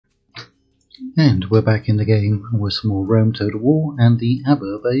And we're back in the game with some more RomeTW and the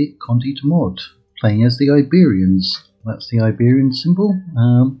Urbe Condita mod, playing as the Iberians. That's the Iberian symbol.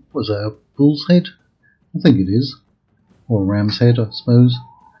 Was that a bull's head? I think it is. Or a ram's head, I suppose.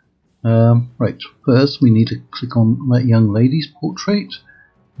 Right, first we need to click on that young lady's portrait.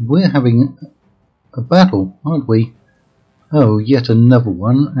 We're having a battle, aren't we? Oh, yet another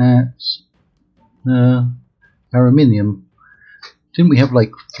one at Aluminium. Didn't we have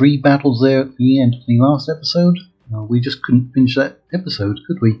like 3 battles there at the end of the last episode? We just couldn't finish that episode,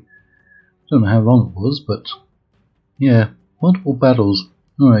 could we? Don't know how long it was, but yeah, multiple battles.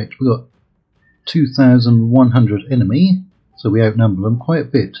 Alright, we got 2,100 enemy, so we outnumber them quite a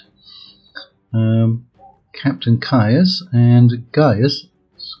bit. Captain Caius and Gaius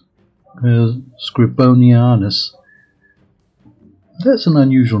Scribonianus. That's an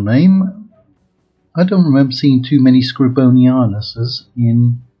unusual name. I don't remember seeing too many Scribonianuses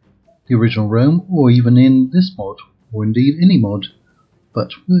in the original Rome, or even in this mod, or indeed any mod,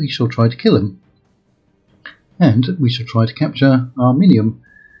 but we shall try to kill him. And we shall try to capture Arminium.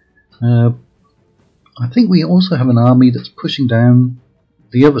 I think we also have an army that's pushing down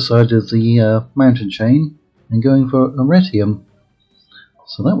the other side of the mountain chain and going for Arretium.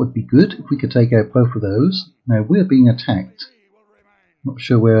 So that would be good if we could take out both of those. Now we're being attacked. Not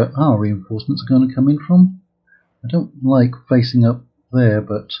sure where our reinforcements are going to come in from. I don't like facing up there,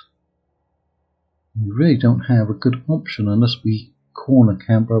 but we really don't have a good option unless we corner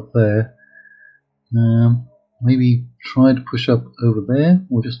camp up there. Maybe try to push up over there,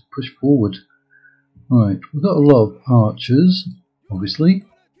 or just push forward. Right, we've got a lot of archers, obviously.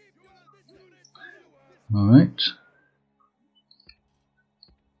 Alright.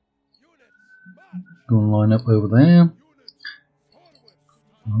 Go and line up over there.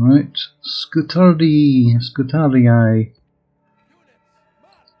 Alright, Scutarii,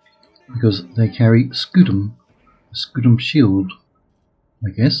 because they carry Scutum, a Scutum shield,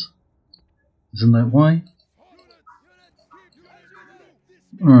 I guess. Isn't that why?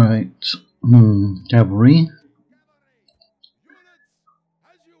 Alright, cavalry.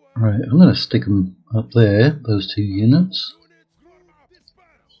 Alright, I'm going to stick them up there, those 2 units.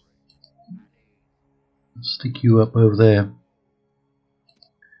 Stick you up over there.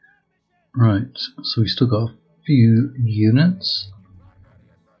 Right, so we still got a few units.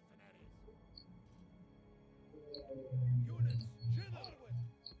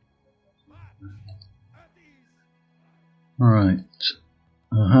 Right,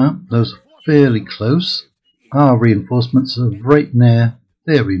 those are fairly close. Our reinforcements are right near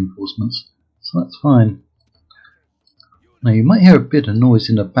their reinforcements, so that's fine. Now you might hear a bit of noise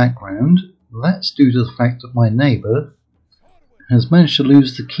in the background. That's due to the fact that my neighbour has managed to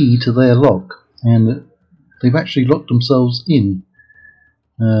lose the key to their lock, and they've actually locked themselves in.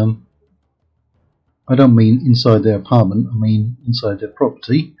 I don't mean inside their apartment, I mean inside their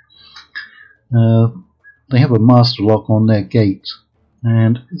property. They have a master lock on their gate,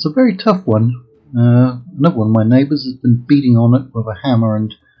 and it's a very tough one. Another one of my neighbours has been beating on it with a hammer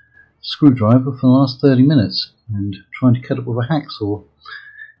and screwdriver for the last 30 minutes, and trying to cut it with a hacksaw.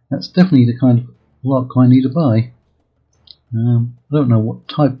 That's definitely the kind of lock I need to buy. I don't know what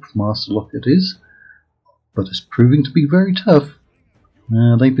type of master lock it is, but it's proving to be very tough.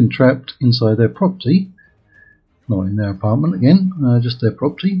 They've been trapped inside their property, not in their apartment again, just their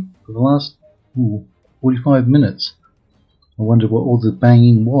property, for the last 45 minutes. I wondered what all the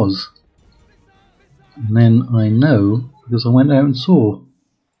banging was. And then I know, because I went out and saw.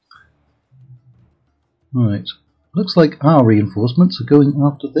 Right, looks like our reinforcements are going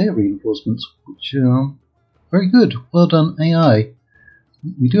after their reinforcements, which are very good. Well done, AI.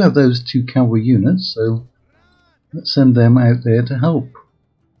 We do have those 2 cavalry units, so let's send them out there to help.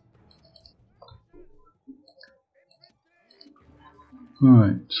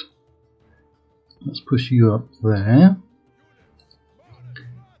 Right. Let's push you up there.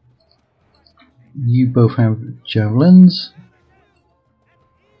 You both have javelins.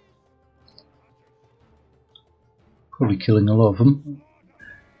 Probably killing a lot of them.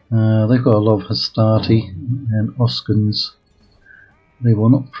 They've got a lot of Hastati and Oskans. They will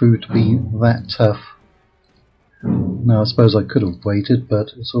not prove to be that tough. Now I suppose I could have waited,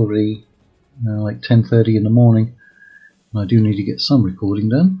 but it's already like 10:30 in the morning, and I do need to get some recording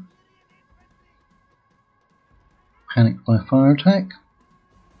done. Panic by fire attack.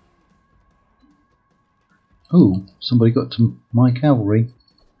 Oh, somebody got to my cavalry.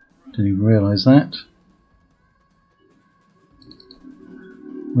 Didn't even realise that.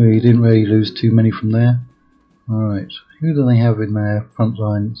 Well, you didn't really lose too many from there. Alright, who do they have in their front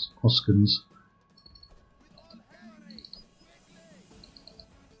lines? Oskans.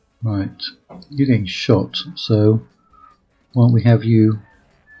 Right, you're getting shot, so why don't we have you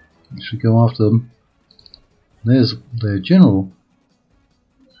actually go after them? There's their general.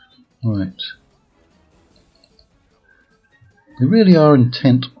 Right. They really are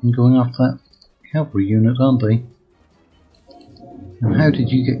intent on going after that cavalry unit, aren't they? And how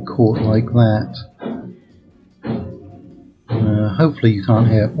did you get caught like that? Hopefully you can't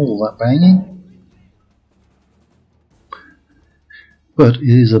hear all that banging. But it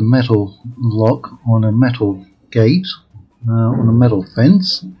is a metal lock on a metal gate, on a metal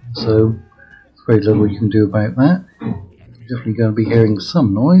fence, so very little you can do about that. You're definitely going to be hearing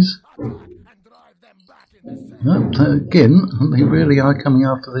some noise. Again, they really are coming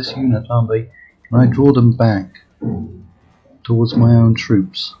after this unit, aren't they? Can I draw them back towards my own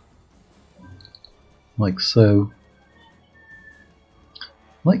troops? Like so.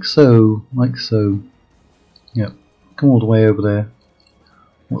 Like so, like so. Yep, come all the way over there.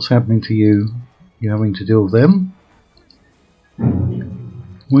 What's happening to you? You're having to deal with them.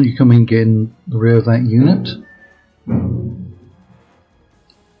 Won't you come in and get in the rear of that unit?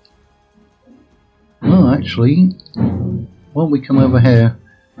 Well, actually, why don't we come over here?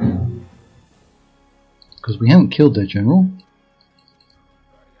 Because we haven't killed their general.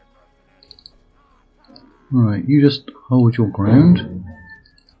 Right, you just hold your ground.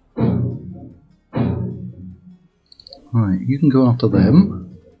 Right, you can go after them.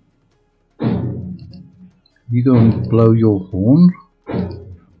 You go and blow your horn.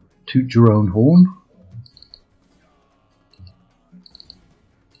 Toot your own horn.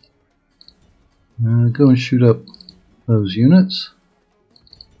 Go and shoot up those units.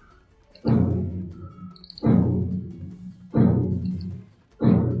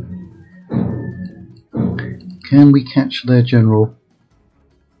 Can we catch their general?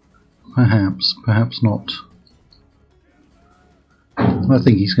 Perhaps, perhaps not. I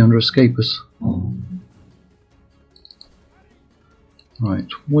think he's going to escape us. Right,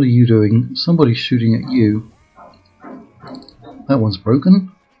 what are you doing? Somebody's shooting at you. That one's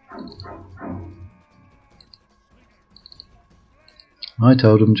broken. I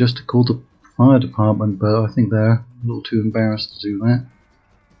told them just to call the fire department, but I think they're a little too embarrassed to do that.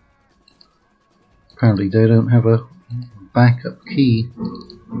 Apparently they don't have a backup key.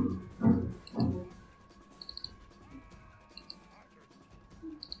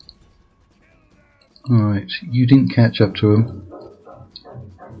 Alright, you didn't catch up to him.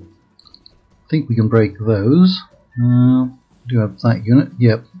 I think we can break those. Do have that unit.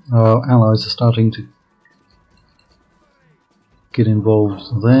 Yep, our allies are starting to get involved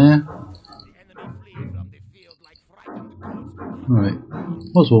there. Alright,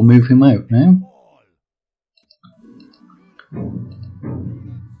 might as well move him out now.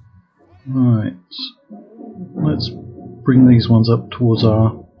 Alright, let's bring these ones up towards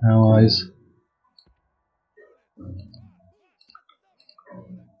our allies.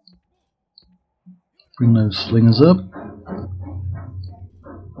 Bring those slingers up.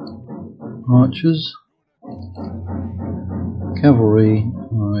 Archers. Cavalry.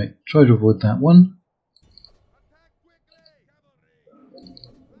 Alright, try to avoid that one.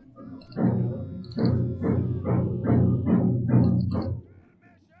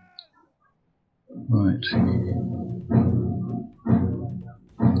 Right.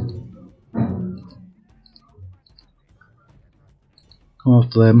 Come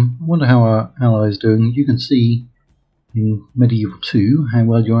after them. I wonder how our ally is doing. You can see in Medieval 2 how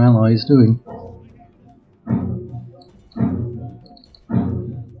well your ally is doing.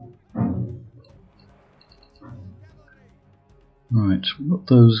 Right, what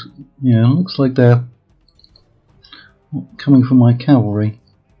those? Yeah, looks like they're coming from my cavalry.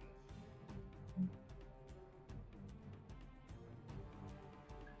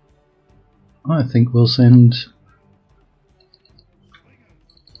 I think we'll send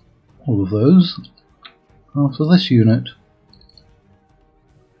all of those after this unit.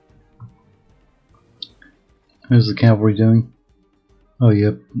 How's the cavalry doing? Oh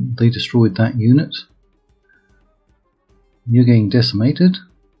yeah, they destroyed that unit. You're getting decimated.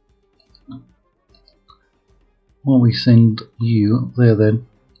 Why don't we send you up there then?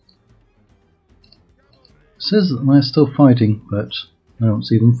 It says that they're still fighting, but I don't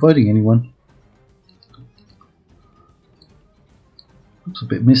see them fighting anyone. Looks a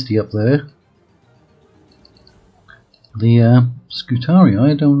bit misty up there. The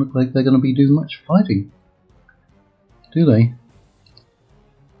Scutarii don't look like they're going to be doing much fighting, do they?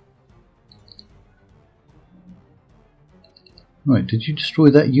 Right, did you destroy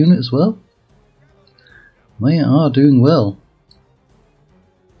that unit as well? They are doing well.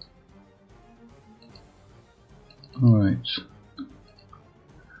 Alright.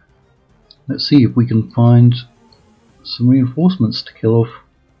 Let's see if we can find some reinforcements to kill off.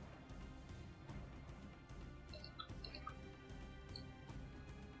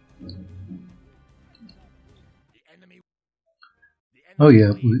 Oh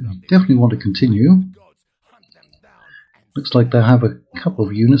yeah, we definitely want to continue. Looks like they have a couple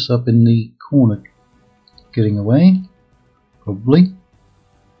of units up in the corner getting away, probably.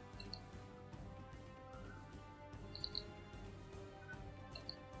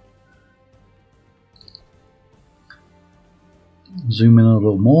 Zoom in a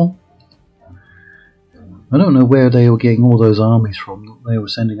little more. I don't know where they were getting all those armies from that they were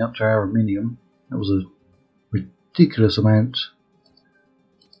sending up to Arominium. That was a ridiculous amount.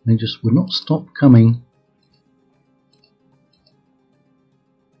 They just would not stop coming.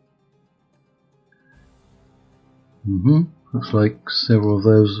 Looks like several of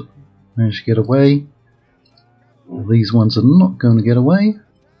those managed to get away. These ones are not going to get away.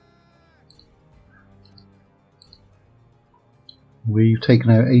 We've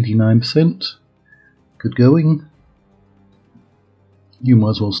taken out 89%. Good going. You might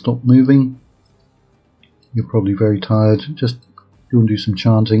as well stop moving. You're probably very tired. Just go and do some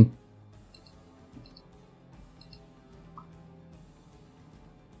chanting.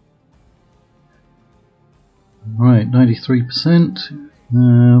 Right, 93%.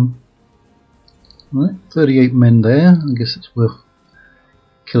 Right, 38 men there. I guess it's worth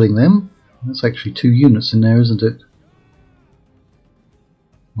killing them. That's actually 2 units in there, isn't it?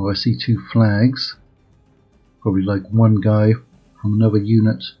 Oh, I see 2 flags. Probably like one guy from another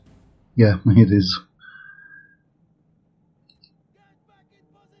unit. Yeah, it is.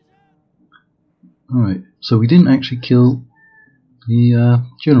 Alright, so we didn't actually kill the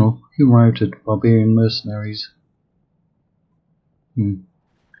general who routed barbarian mercenaries.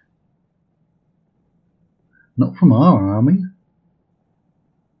 Not from our army.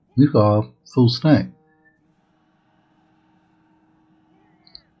 We've got our full stack.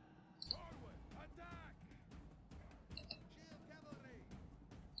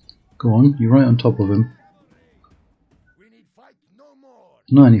 Go on, you're right on top of him.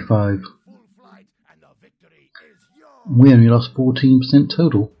 95. We only lost 14%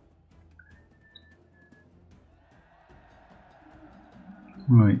 total.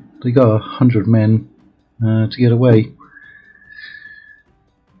 Right, they got 100 men to get away.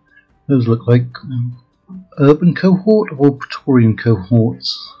 Those look like urban cohort or Praetorian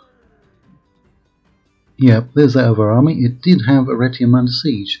cohorts. Yep, there's that other army. It did have Arretium under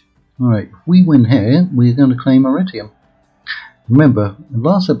siege. Alright, if we win here, we're going to claim Arretium. Remember, in the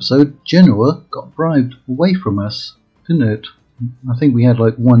last episode, Genoa got bribed away from us, didn't it? I think we had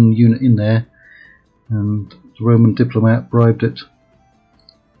like 1 unit in there, and the Roman diplomat bribed it.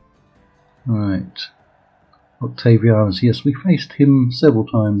 Alright. Octavianus, yes, we faced him several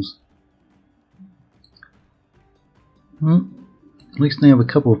times. Well, at least they have a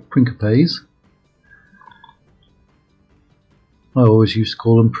couple of Principes. I always used to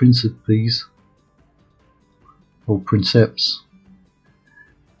call them Principes, or Princeps.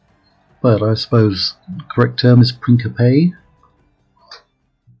 But I suppose the correct term is Principe.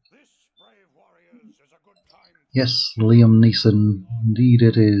 Yes, Liam Neeson, indeed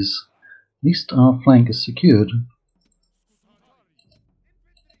it is. At least our flank is secured.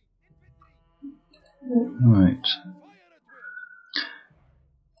 Right.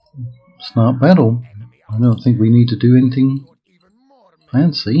 Start battle. I don't think we need to do anything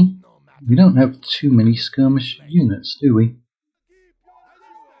fancy. We don't have too many skirmish units, do we?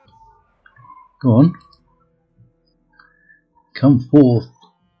 Go on. Come forth.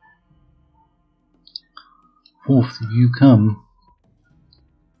 Forth you come.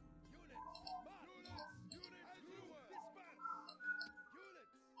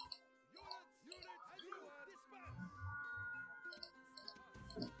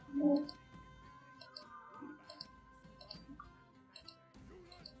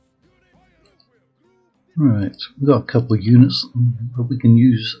 Right, we've got a couple of units that we can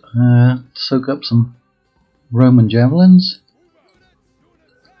use to soak up some Roman javelins,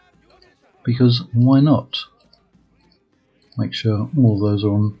 because why not? Make sure all of those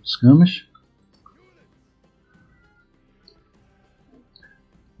are on skirmish.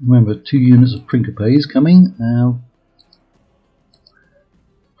 Remember, 2 units of Principes coming,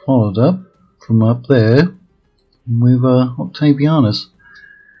 followed up from up there with Octavianus.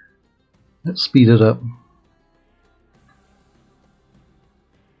 Let's speed it up.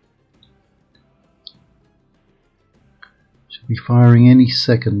 Should be firing any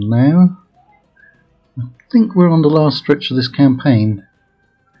second now. I think we're on the last stretch of this campaign.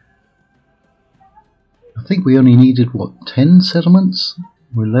 I think we only needed, what, 10 settlements?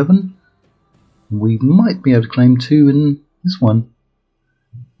 Or 11? We might be able to claim 2 in this one.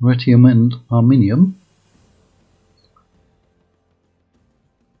 Retium and Arminium.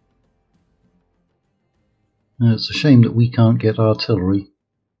 It's a shame that we can't get artillery.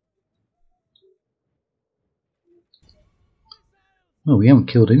 Oh, we haven't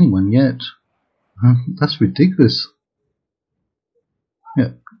killed anyone yet. That's ridiculous.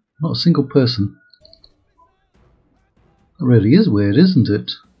 Yeah, not a single person. That really is weird, isn't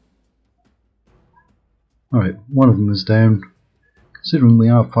it? Alright, one of them is down. Considering we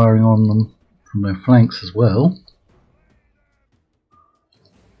are firing on them from their flanks as well.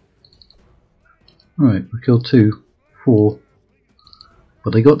 Alright, we killed 2, 4.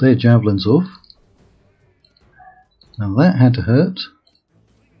 But they got their javelins off. Now that had to hurt.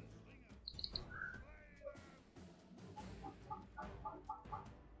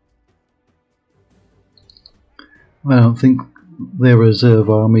 I don't think their reserve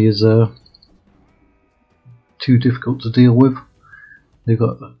army is too difficult to deal with. They've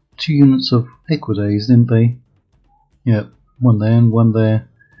got 2 units of Equidays, didn't they? Yeah, one there and one there.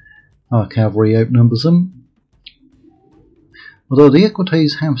 Our cavalry outnumbers them. Although the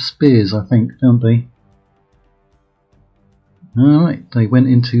Equidays have spears, I think, don't they? Alright, they went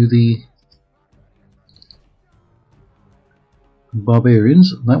into the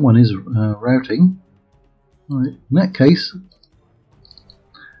barbarians. That one is routing. Right, in that case,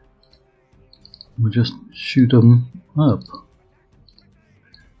 we'll just shoot them up.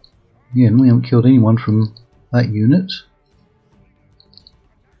 Again, we haven't killed anyone from that unit.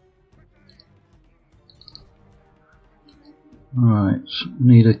 Right,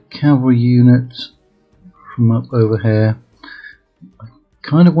 need a cavalry unit from up over here. I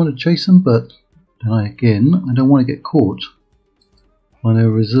kind of want to chase them, but then again, I don't want to get caught by their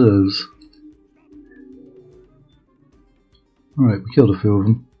reserves. Alright, we killed a few of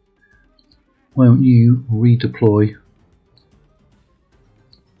them. Why don't you redeploy?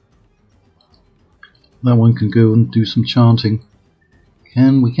 That one can go and do some chanting.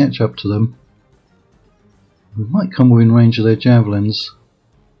 Can we catch up to them? We might come within range of their javelins.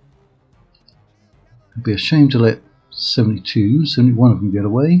 It'd be a shame to let 72, 71 of them get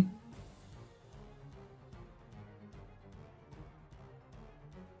away.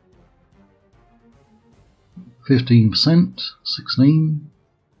 %, 16.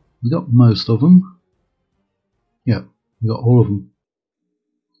 We got most of them. Yeah, we got all of them.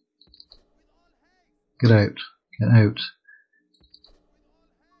 Get out, get out.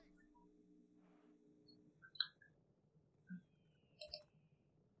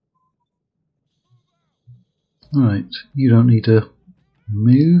 Alright, you don't need to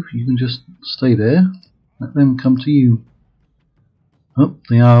move, you can just stay there. Let them come to you. Oh,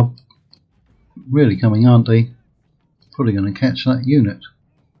 they are really coming, aren't they? Probably going to catch that unit.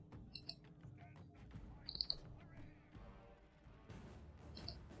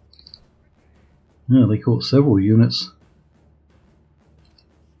 Yeah, they caught several units.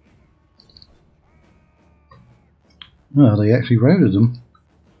 Oh, they actually routed them.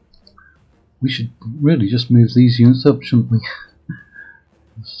 We should really just move these units up, shouldn't we?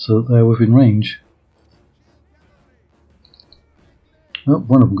 So that they're within range. Oh,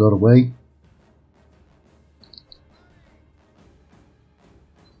 one of them got away.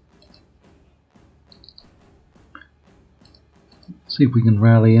 See if we can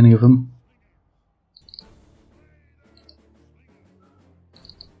rally any of them.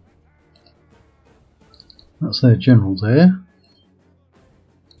 That's their general there.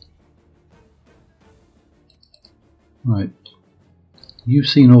 Right, you've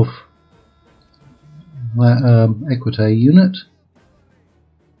seen off that Equite unit.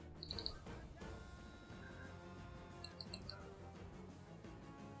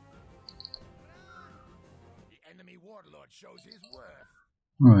 The enemy warlord shows his worth.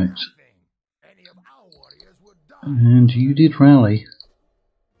 Right, Any of our warriors would die. and you did rally.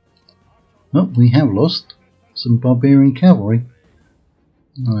 Oh, we have lost some barbarian cavalry.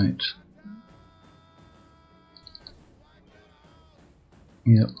 Right.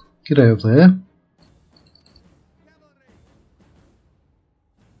 Yep, get over there.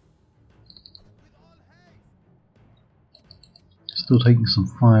 Still taking some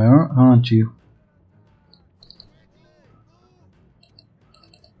fire, aren't you?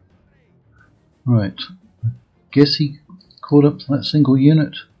 Right. Guess he caught up to that single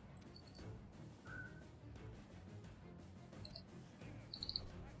unit.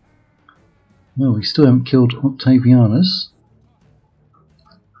 Well, we still haven't killed Octavianus.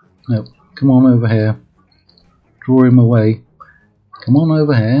 No, come on over here. Draw him away. Come on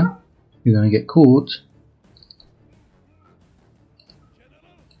over here. You're going to get caught.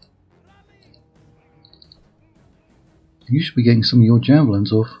 You should be getting some of your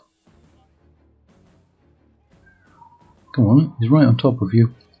javelins off. Come on, he's right on top of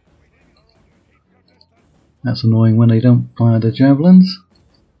you. That's annoying when they don't fire their javelins.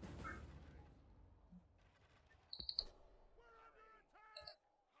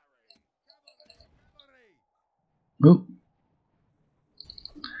 Oh,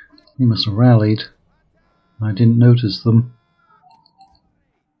 he must have rallied. I didn't notice them.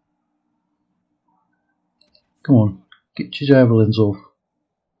 Come on, get your javelins off.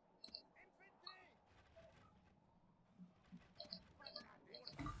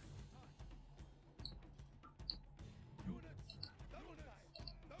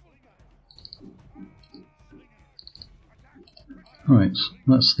 Right,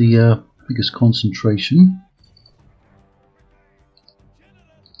 that's the biggest concentration.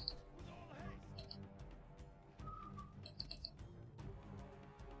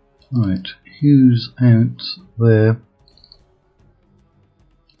 Right, who's out there?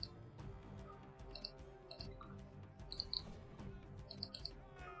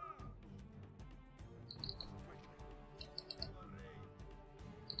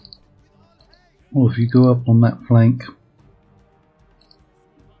 Or if you go up on that flank.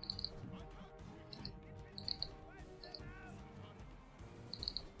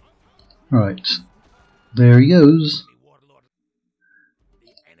 Right, there he goes.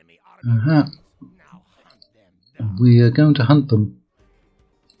 Aha. We are going to hunt them.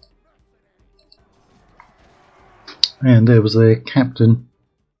 And there was their captain.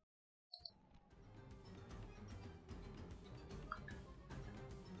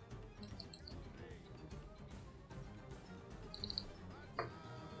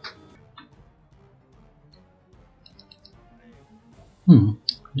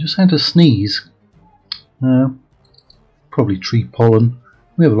 Just had a sneeze. Probably tree pollen.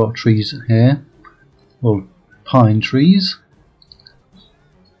 We have a lot of trees here. Well, pine trees.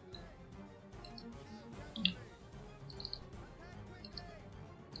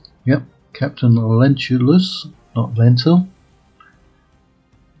 Yep, Captain Lentulus, not Lentil.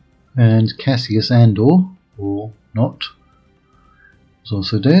 And Cassius Andor, or not, is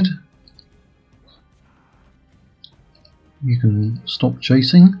also dead. You can stop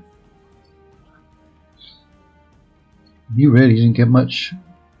chasing. You really didn't get much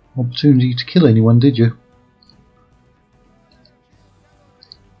opportunity to kill anyone, did you?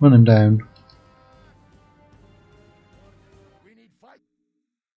 Run him down.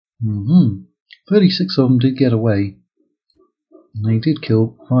 36 of them did get away. And they did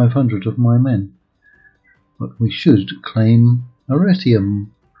kill 500 of my men. But we should claim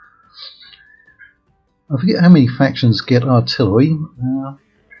Arretium. I forget how many factions get artillery.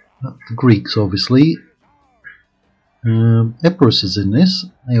 The Greeks, obviously. Epirus is in this.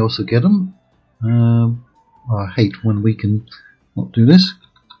 They also get them. I hate when we can not do this.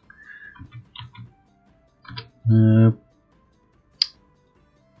 I'm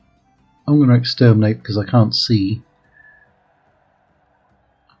going to exterminate because I can't see.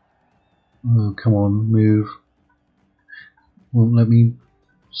 Oh, come on, move. Won't let me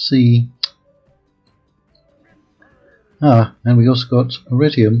see. Ah, and we also got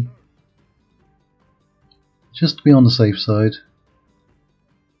Arretium. Just to be on the safe side.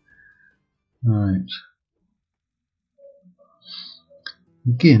 Alright.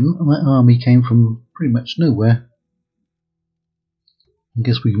 Again, that army came from pretty much nowhere. I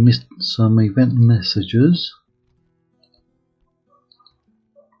guess we missed some event messages.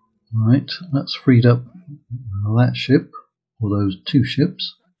 Right, that's freed up that ship, or those two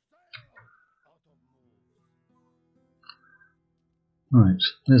ships. Right,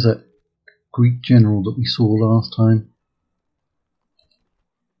 there's that Greek general that we saw last time.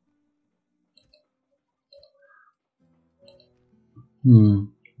 A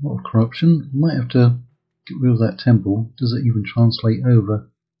lot of corruption. Might have to get rid of that temple. Does it even translate over?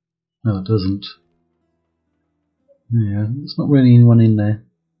 No, it doesn't. Yeah, there's not really anyone in there.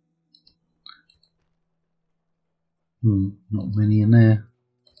 Not many in there.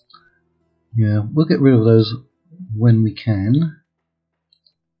 Yeah, we'll get rid of those when we can.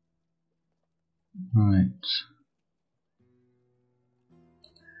 Right.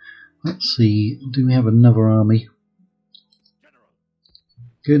 Let's see, do we have another army?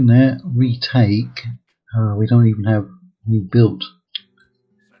 Get in there, retake. We don't even have any built.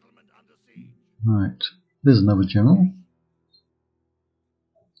 Right, there's another general.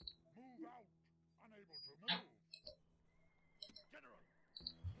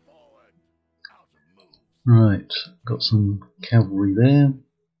 Right, got some cavalry there.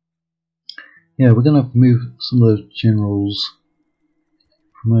 Yeah, we're going to have to move some of those generals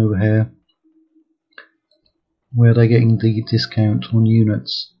from over here. where they're getting the discount on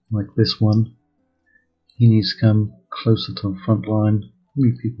units like this one. He needs to come closer to the front line. How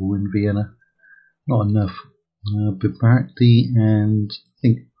many people in Vienna? Not enough. Bibarti and I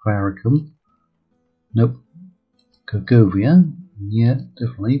think Varicum. Nope. Gergovia. Yeah,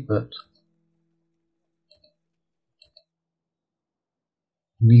 definitely, but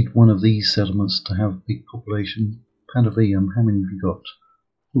need one of these settlements to have a big population. Padavium, how many have you got?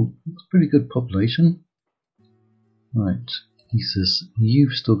 Ooh, that's a pretty good population. Right, he says,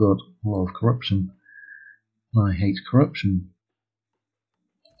 you've still got a lot of corruption. I hate corruption.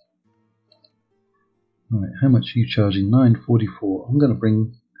 Right, how much are you charging? 944. I'm going to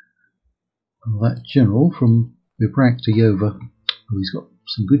bring that general from Bibracti over. Oh, he's got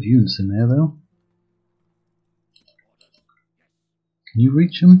some good units in there though. Can you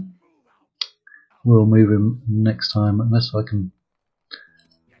reach him? We'll move him next time unless I can.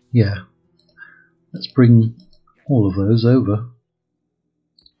 Yeah, let's bring all of those over.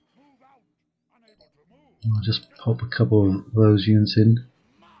 I'll just pop a couple of those units in.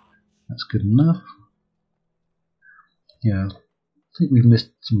 That's good enough. Yeah, I think we've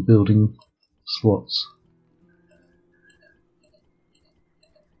missed some building slots.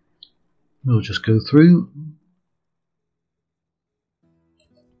 We'll just go through.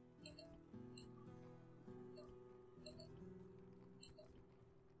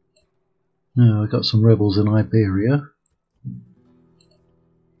 Now I've got some rebels in Iberia.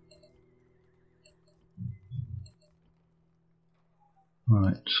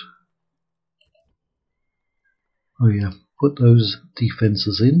 Right. Oh yeah, put those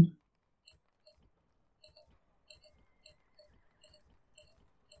defences in.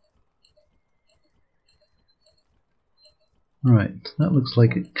 Right, that looks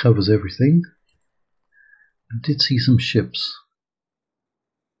like it covers everything. I did see some ships.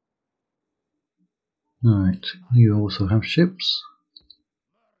 Right, you also have ships.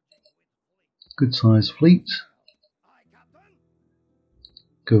 Good sized fleet.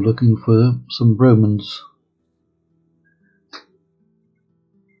 Go looking for some Romans.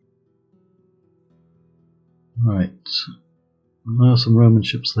 Right, there are some Roman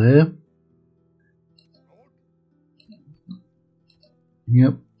ships there.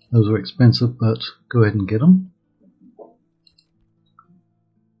 Yep, those are expensive, but go ahead and get them.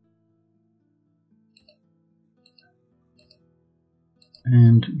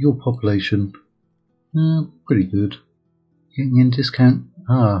 And your population, pretty good. Getting in discount.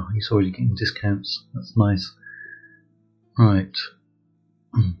 Ah, he's already getting discounts. That's nice. Right.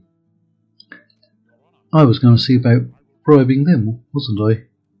 I was going to see about bribing them, wasn't I?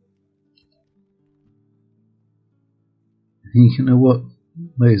 You know what?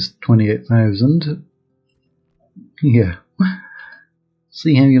 There's 28,000. Yeah.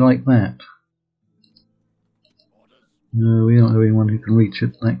 See how you like that. No, we don't have anyone who can reach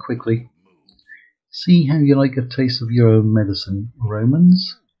it that quickly. See how you like a taste of your own medicine,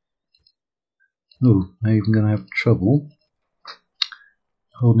 Romans? Oh, I'm even going to have trouble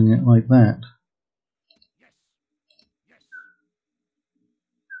holding it like that.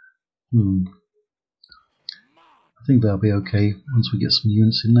 I think that'll be okay once we get some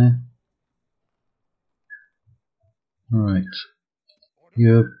units in there. Right.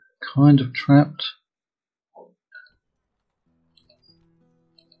 You're kind of trapped.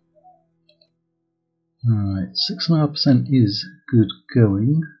 Alright, 6.5% is good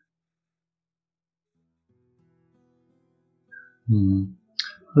going.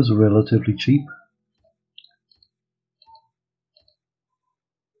 Those are relatively cheap.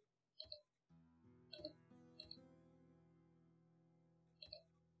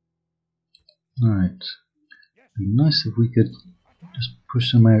 Alright. Be nice if we could just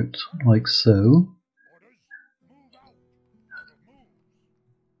push them out like so.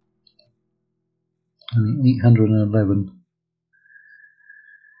 Only 811.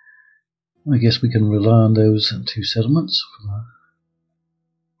 I guess we can rely on those two settlements.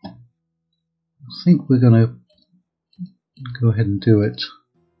 I think we're going to go ahead and do it.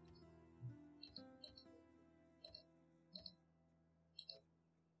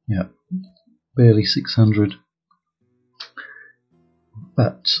 Yeah, barely 600.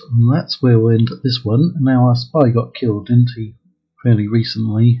 But that's where we'll end this one. Now our spy got killed, didn't he? Fairly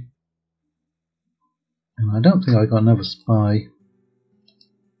recently. And I don't think I got another spy.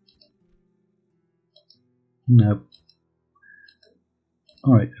 No.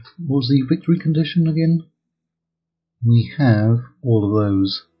 Alright, what was the victory condition again? We have all of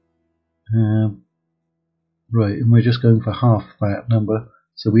those. Right, and we're just going for half that number,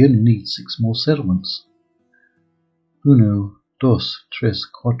 so we only need 6 more settlements. Uno, dos, tres,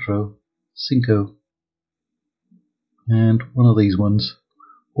 cuatro, cinco. and one of these ones,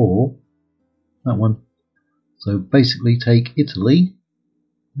 or that one. So basically take Italy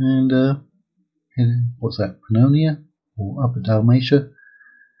and what's that, Pannonia or Upper Dalmatia,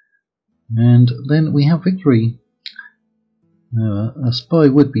 and then we have victory. A spy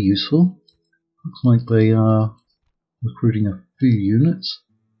would be useful. Looks like they are recruiting a few units,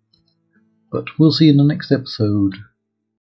 but we'll see in the next episode.